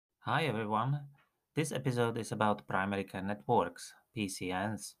Hi everyone. This episode is about primary care networks,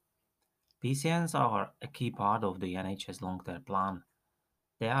 PCNs. PCNs are a key part of the NHS long-term plan.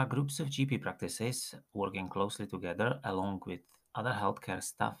 They are groups of GP practices working closely together along with other healthcare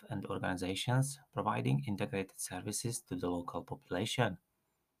staff and organizations providing integrated services to the local population.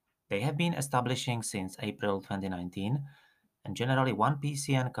 They have been establishing since April 2019 and generally one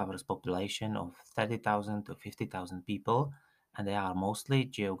PCN covers population of 30,000 to 50,000 people and they are mostly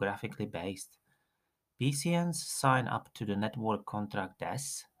geographically based. PCNs sign up to the Network Contract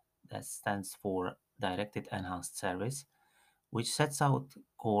DES, that stands for Directed Enhanced Service, which sets out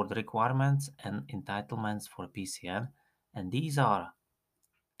core requirements and entitlements for PCN, and these are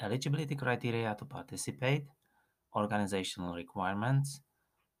eligibility criteria to participate, organizational requirements,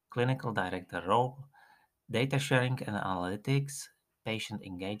 clinical director role, data sharing and analytics, patient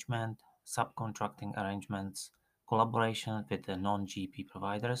engagement, subcontracting arrangements, collaboration with the non-GP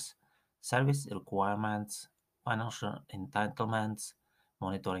providers, service requirements, financial entitlements,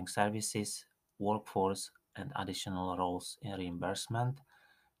 monitoring services, workforce, and additional roles in reimbursement.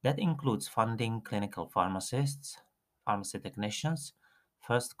 That includes funding clinical pharmacists, pharmacy technicians,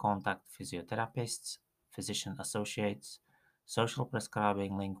 first contact physiotherapists, physician associates, social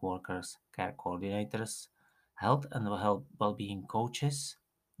prescribing link workers, care coordinators, health and well-being coaches,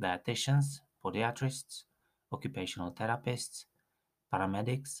 dietitians, podiatrists, occupational therapists,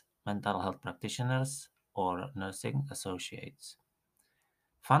 paramedics, mental health practitioners, or nursing associates.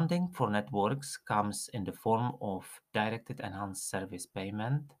 Funding for networks comes in the form of Directed Enhanced Service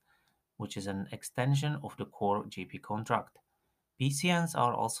Payment, which is an extension of the core GP contract. PCNs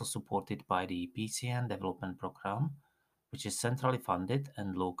are also supported by the PCN Development Program, which is centrally funded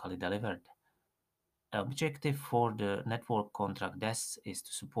and locally delivered. Objective for the network contract desk is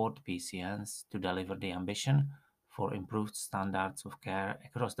to support PCNs to deliver the ambition for improved standards of care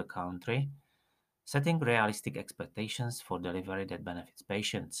across the country, setting realistic expectations for delivery that benefits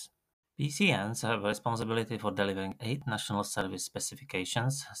patients. PCNs have responsibility for delivering 8 national service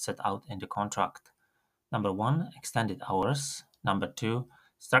specifications set out in the contract. Number 1, extended hours. Number 2,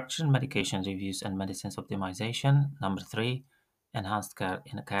 structured medication reviews and medicines optimization. Number 3, enhanced care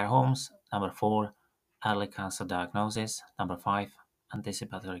in care homes. Number 4, early cancer diagnosis. Number 5,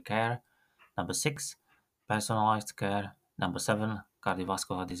 anticipatory care. Number 6, personalized care. Number 7,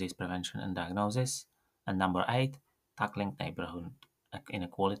 cardiovascular disease prevention and diagnosis. And number 8, tackling neighborhood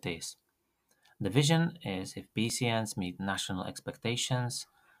inequalities. The vision is if PCNs meet national expectations,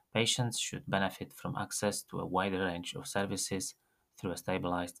 patients should benefit from access to a wider range of services through a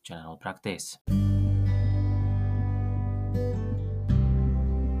stabilized general practice.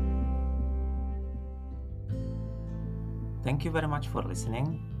 Thank you very much for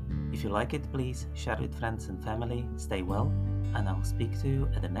listening. If you like it, please share with friends and family. Stay well, and I'll speak to you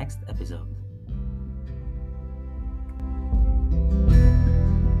at the next episode.